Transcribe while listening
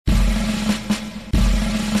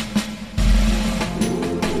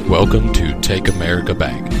Welcome to Take America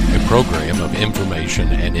Back, a program of information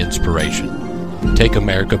and inspiration. Take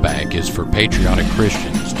America Back is for patriotic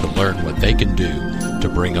Christians to learn what they can do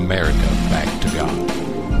to bring America back to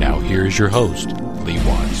God. Now here is your host, Lee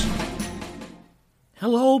Watts.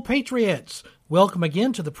 Hello, Patriots. Welcome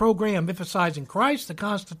again to the program emphasizing Christ, the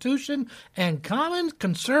Constitution, and common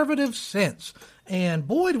conservative sense. And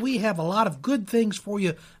boy, do we have a lot of good things for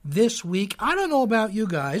you this week. I don't know about you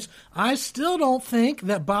guys. I still don't think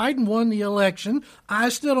that Biden won the election. I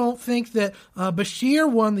still don't think that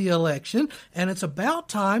Bashir won the election. And it's about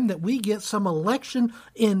time that we get some election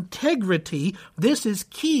integrity. This is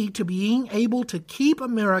key to being able to keep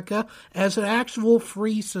America as an actual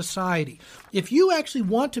free society. If you actually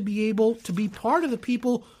want to be able to be part of the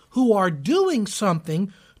people who are doing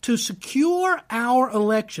something to secure our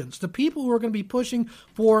elections, the people who are going to be pushing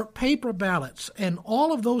for paper ballots and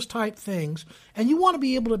all of those type things, and you want to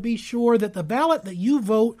be able to be sure that the ballot that you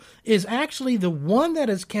vote is actually the one that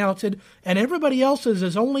is counted and everybody else's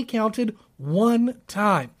is only counted one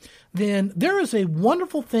time, then there is a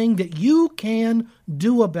wonderful thing that you can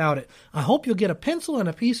do about it. I hope you'll get a pencil and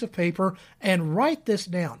a piece of paper and write this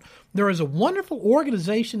down. There is a wonderful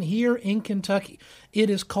organization here in Kentucky. It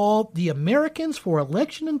is called the Americans for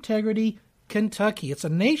Election Integrity Kentucky. It's a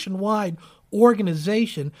nationwide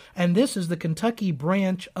organization, and this is the Kentucky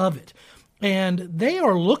branch of it. And they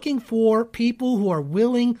are looking for people who are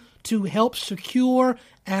willing to help secure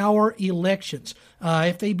our elections.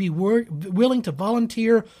 If they be willing to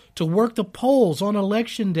volunteer to work the polls on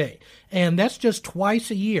election day, and that's just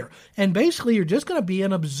twice a year. And basically, you're just going to be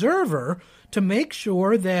an observer to make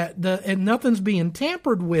sure that nothing's being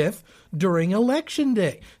tampered with during election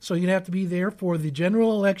day. So you'd have to be there for the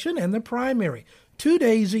general election and the primary, 2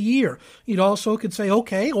 days a year. You'd also could say,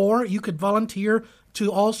 okay, or you could volunteer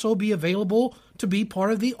to also be available to be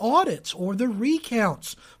part of the audits or the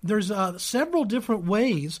recounts. There's several different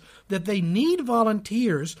ways that they need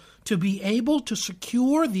volunteers to be able to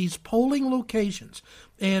secure these polling locations.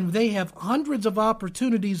 And they have hundreds of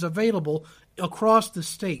opportunities available across the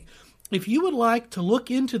state. If you would like to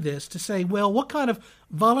look into this to say, well, what kind of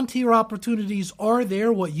volunteer opportunities are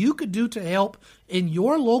there, what you could do to help in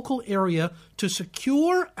your local area to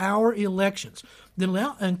secure our elections, then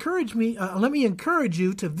let me encourage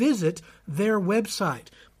you to visit their website.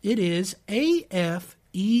 It is AFEIKY.com.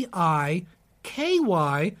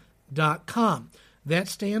 That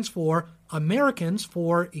stands for Americans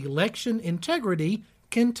for Election Integrity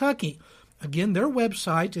Kentucky. Again, their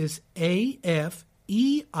website is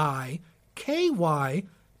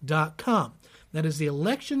AFEIKY.com. That is the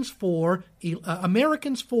Americans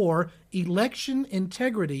for Election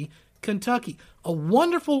Integrity Kentucky. A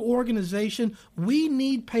wonderful organization. We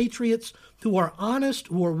need patriots who are honest,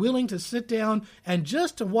 who are willing to sit down and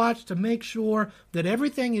just to watch to make sure that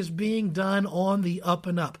everything is being done on the up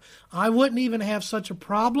and up. I wouldn't even have such a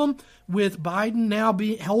problem with Biden now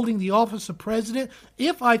holding the office of president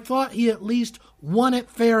if I thought he at least won it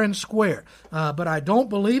fair and square. But I don't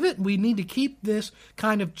believe it. We need to keep this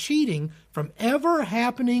kind of cheating from ever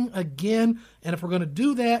happening again. And if we're going to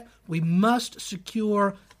do that, we must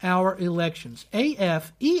secure our elections.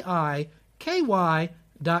 AFEIKY.com.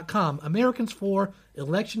 Americans for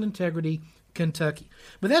Election Integrity Kentucky.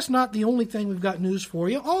 But that's not the only thing we've got news for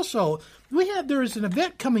you. Also, there is an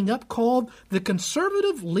event coming up called the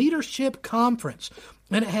Conservative Leadership Conference.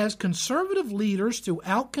 And it has conservative leaders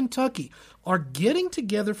throughout Kentucky are getting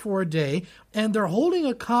together for a day, and they're holding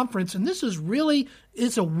a conference. And this is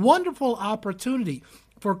it's a wonderful opportunity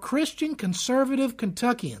for Christian conservative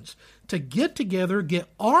Kentuckians to get together, get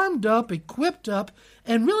armed up, equipped up,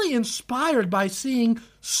 and really inspired by seeing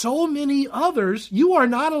so many others. You are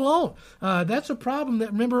not alone. That's a problem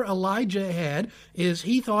that, remember, Elijah had, is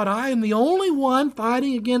he thought, I am the only one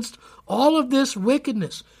fighting against all of this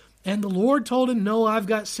wickedness. And the Lord told him, no, I've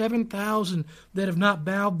got 7,000 that have not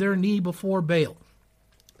bowed their knee before Baal.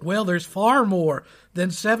 Well, there's far more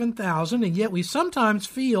than 7,000, and yet we sometimes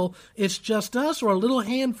feel it's just us or a little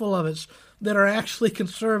handful of us that are actually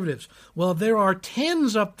conservatives. Well, there are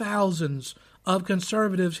tens of thousands of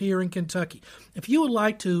conservatives here in Kentucky. If you would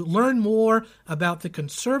like to learn more about the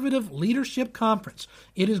Conservative Leadership Conference,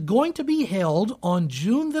 it is going to be held on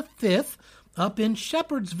June the 5th up in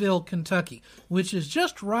Shepherdsville, Kentucky, which is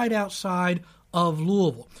just right outside of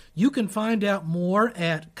Louisville. You can find out more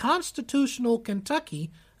at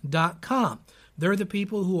constitutionalkentucky.com. They're the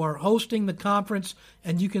people who are hosting the conference,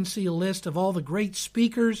 and you can see a list of all the great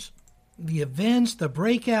speakers, the events, the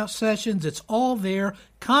breakout sessions. It's all there.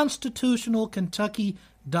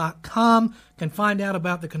 Constitutionalkentucky.com. Can find out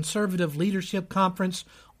about the Conservative Leadership Conference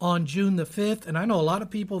on June the 5th. And I know a lot of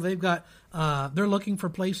people, they're looking for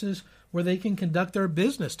places where they can conduct their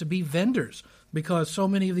business, to be vendors, because so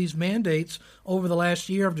many of these mandates over the last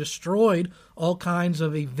year have destroyed all kinds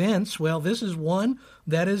of events. Well, this is one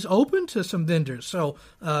that is open to some vendors. So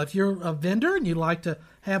if you're a vendor and you'd like to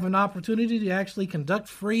have an opportunity to actually conduct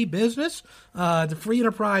free business, the free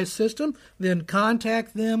enterprise system, then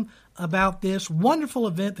contact them about this wonderful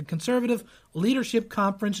event, the Conservative Leadership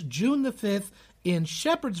Conference, June the 5th in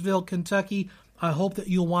Shepherdsville, Kentucky. I hope that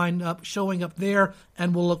you'll wind up showing up there,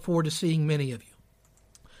 and we'll look forward to seeing many of you.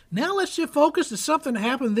 Now let's shift focus to something that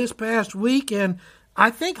happened this past week, and I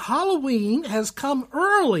think Halloween has come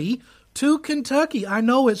early to Kentucky. I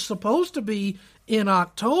know it's supposed to be in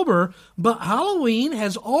October, but Halloween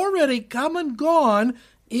has already come and gone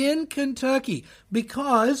in Kentucky,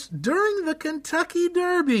 because during the Kentucky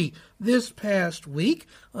Derby this past week,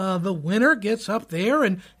 the winner gets up there,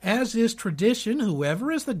 and as is tradition, whoever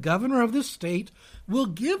is the governor of the state will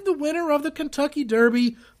give the winner of the Kentucky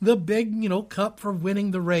Derby the big, cup for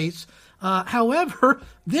winning the race. However,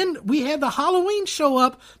 then we had the Halloween show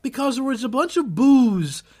up because there was a bunch of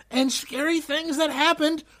boos and scary things that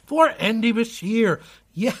happened for Andy Beshear.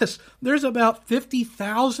 Yes, there's about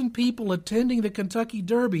 50,000 people attending the Kentucky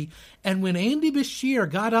Derby, and when Andy Beshear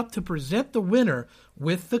got up to present the winner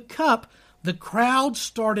with the cup, the crowd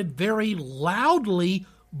started very loudly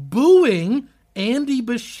booing Andy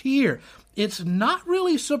Beshear. It's not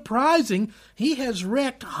really surprising. He has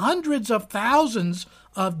wrecked hundreds of thousands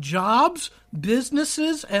of jobs,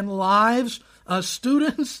 businesses, and lives,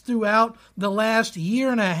 students throughout the last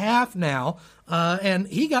year and a half now. And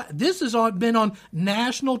this has been on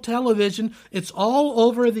national television. It's all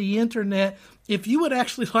over the internet. If you would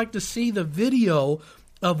actually like to see the video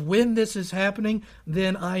of when this is happening,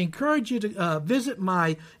 then I encourage you to visit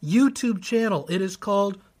my YouTube channel. It is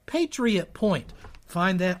called Patriot Point.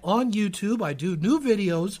 Find that on YouTube. I do new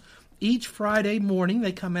videos each Friday morning.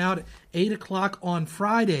 They come out at 8 o'clock on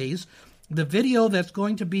Fridays. The video that's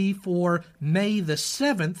going to be for May the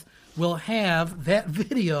 7th will have that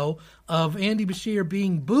video of Andy Beshear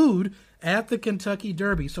being booed at the Kentucky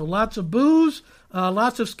Derby. So lots of boos,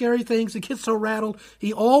 lots of scary things. He gets so rattled,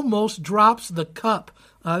 he almost drops the cup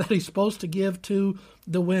that he's supposed to give to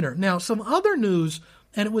the winner. Now, some other news,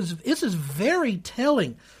 and this is very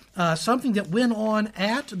telling, something that went on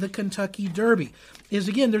at the Kentucky Derby, is,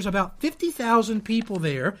 again, there's about 50,000 people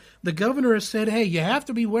there. The governor has said, hey, you have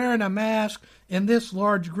to be wearing a mask in this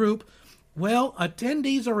large group. Well,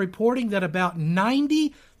 attendees are reporting that about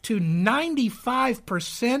 90 to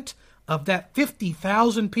 95% of that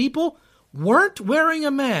 50,000 people weren't wearing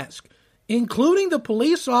a mask, including the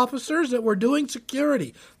police officers that were doing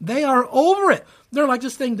security. They are over it. They're like,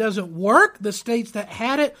 this thing doesn't work. The states that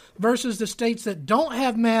had it versus the states that don't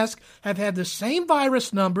have masks have had the same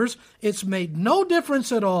virus numbers. It's made no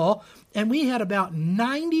difference at all. And we had about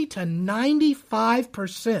 90 to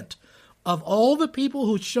 95% of all the people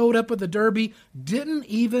who showed up at the Derby didn't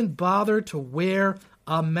even bother to wear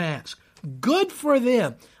a mask. Good for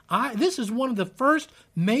them. This is one of the first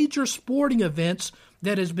major sporting events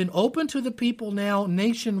that has been open to the people now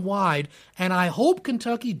nationwide, and I hope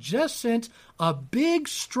Kentucky just sent a big,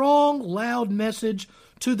 strong, loud message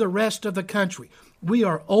to the rest of the country. We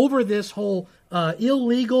are over this whole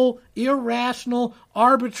illegal, irrational,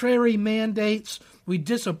 arbitrary mandates. We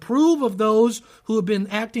disapprove of those who have been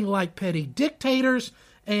acting like petty dictators,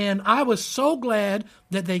 and I was so glad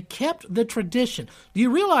that they kept the tradition. Do you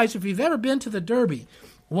realize, if you've ever been to the Derby,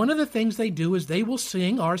 one of the things they do is they will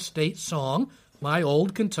sing our state song, My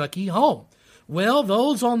Old Kentucky Home. Well,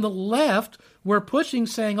 those on the left were pushing,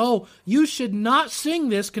 saying, oh, you should not sing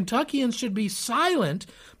this. Kentuckians should be silent,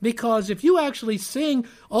 because if you actually sing,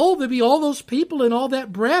 oh, there'll be all those people and all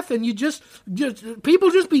that breath, and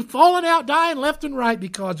people just be falling out, dying left and right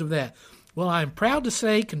because of that. Well, I'm proud to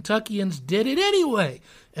say Kentuckians did it anyway,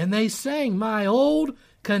 and they sang My Old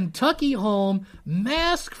Kentucky Home,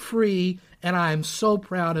 mask-free, and I am so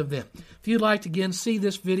proud of them. If you'd like to, again, see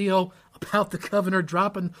this video about the governor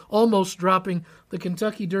almost dropping the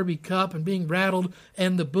Kentucky Derby Cup and being rattled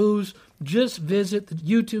and the boos, just visit the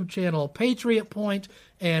YouTube channel Patriot Point,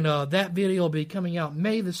 and that video will be coming out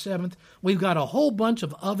May the 7th. We've got a whole bunch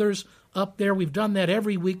of others up there. We've done that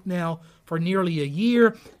every week now for nearly a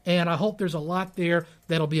year, and I hope there's a lot there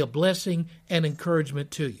that'll be a blessing and encouragement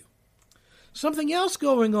to you. Something else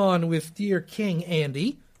going on with dear King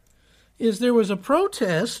Andy is there was a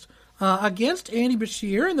protest against Andy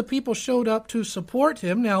Beshear, and the people showed up to support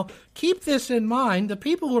him. Now, keep this in mind. The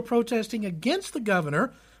people who are protesting against the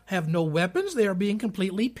governor have no weapons. They are being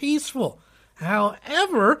completely peaceful.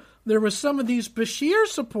 However, there were some of these Beshear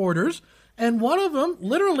supporters, and one of them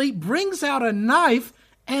literally brings out a knife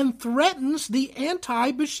and threatens the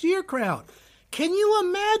anti-Bashir crowd. Can you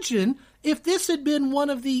imagine if this had been one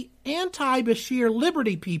of the anti-Bashir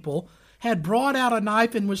Liberty people had brought out a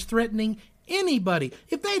knife and was threatening anybody?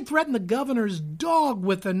 If they had threatened the governor's dog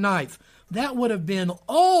with a knife, that would have been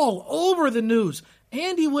all over the news.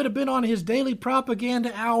 Andy would have been on his daily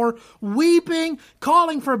propaganda hour, weeping,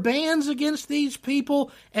 calling for bans against these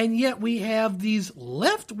people, and yet we have these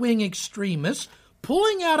left-wing extremists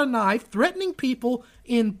pulling out a knife, threatening people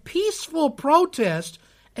in peaceful protest.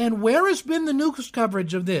 And where has been the news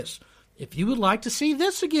coverage of this? If you would like to see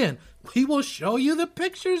this again, we will show you the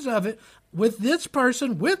pictures of it with this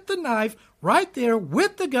person with the knife right there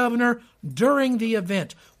with the governor during the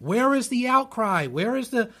event. Where is the outcry? Where is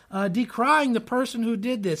the decrying the person who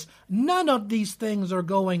did this? None of these things are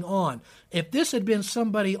going on. If this had been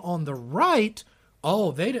somebody on the right,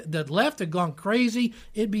 the left had gone crazy.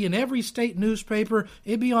 It'd be in every state newspaper.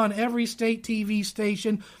 It'd be on every state TV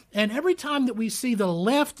station. And every time that we see the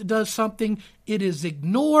left does something, it is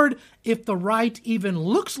ignored. If the right even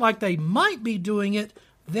looks like they might be doing it,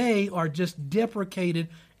 they are just deprecated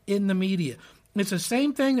in the media. It's the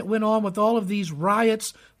same thing that went on with all of these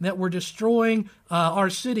riots that were destroying our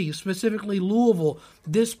cities, specifically Louisville,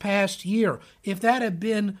 this past year. If that had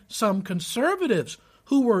been some conservatives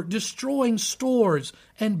who were destroying stores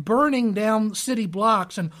and burning down city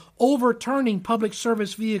blocks and overturning public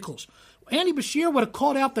service vehicles, Andy Bashir would have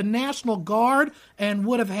called out the National Guard and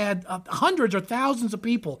would have had hundreds or thousands of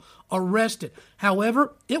people arrested.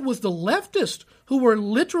 However, it was the leftists who were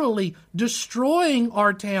literally destroying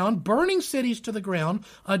our town, burning cities to the ground,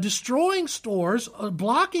 destroying stores,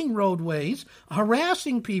 blocking roadways,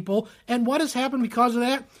 harassing people. And what has happened because of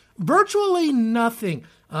that? Virtually nothing.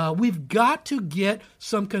 We've got to get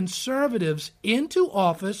some conservatives into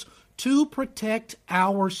office to protect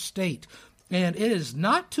our state. And it is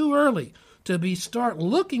not too early to start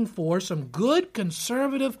looking for some good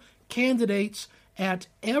conservative candidates at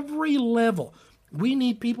every level. We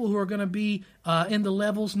need people who are going to be in the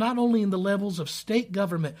levels, not only in the levels of state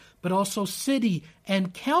government, but also city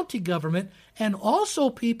and county government, and also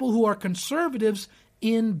people who are conservatives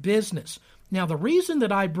in business. Now, the reason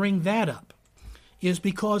that I bring that up is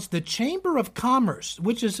because the Chamber of Commerce,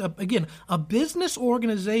 which is, again, a business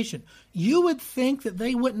organization, you would think that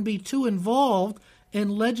they wouldn't be too involved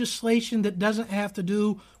in legislation that doesn't have to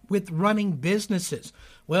do with running businesses.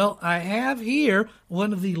 Well, I have here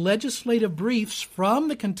one of the legislative briefs from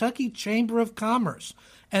the Kentucky Chamber of Commerce,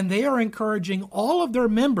 and they are encouraging all of their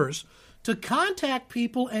members to contact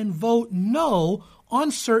people and vote no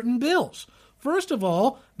on certain bills. First of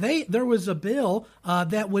all, there was a bill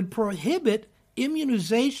that would prohibit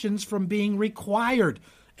immunizations from being required.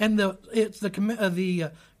 And the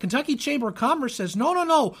Kentucky Chamber of Commerce says,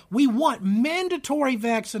 no, we want mandatory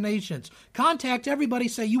vaccinations. Contact everybody,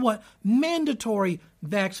 say you want mandatory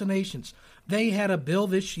vaccinations. They had a bill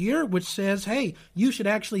this year which says, hey, you should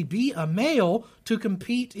actually be a male to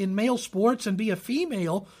compete in male sports and be a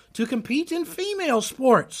female to compete in female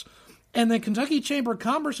sports. And the Kentucky Chamber of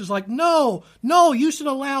Commerce is like, no, you should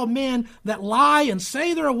allow men that lie and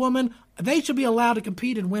say they're a woman, they should be allowed to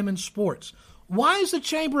compete in women's sports. Why is the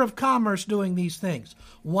Chamber of Commerce doing these things?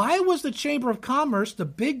 Why was the Chamber of Commerce the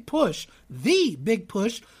big push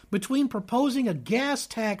between proposing a gas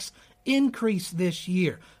tax increase this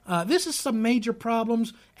year? This is some major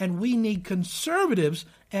problems, and we need conservatives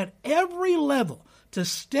at every level to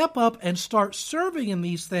step up and start serving in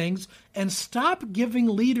these things and stop giving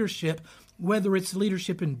leadership, whether it's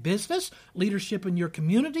leadership in business, leadership in your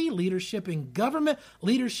community, leadership in government,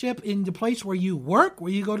 leadership in the place where you work,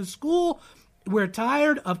 where you go to school. We're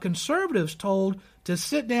tired of conservatives told to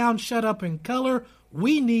sit down, shut up, and color.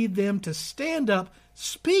 We need them to stand up,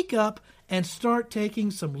 speak up, and start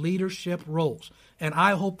taking some leadership roles. And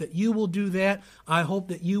I hope that you will do that. I hope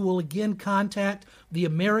that you will again contact the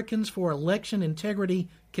Americans for Election Integrity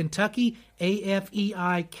Kentucky,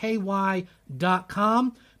 AFEIKY.com,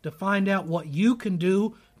 to find out what you can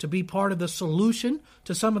do to be part of the solution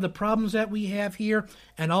to some of the problems that we have here.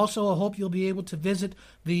 And also, I hope you'll be able to visit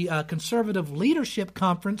the Conservative Leadership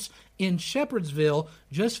Conference in Shepherdsville.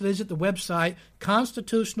 Just visit the website,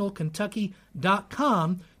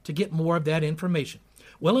 constitutionalkentucky.com, to get more of that information.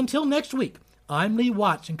 Well, until next week, I'm Lee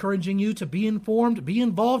Watts, encouraging you to be informed, be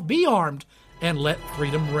involved, be armed, and let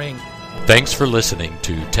freedom ring. Thanks for listening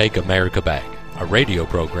to Take America Back, a radio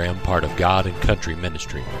program part of God and Country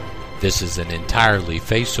Ministry. This is an entirely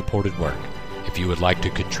faith-supported work. If you would like to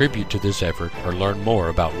contribute to this effort or learn more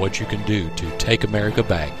about what you can do to take America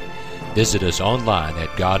back, visit us online at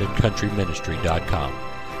godandcountryministry.com.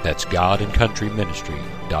 That's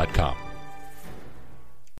godandcountryministry.com.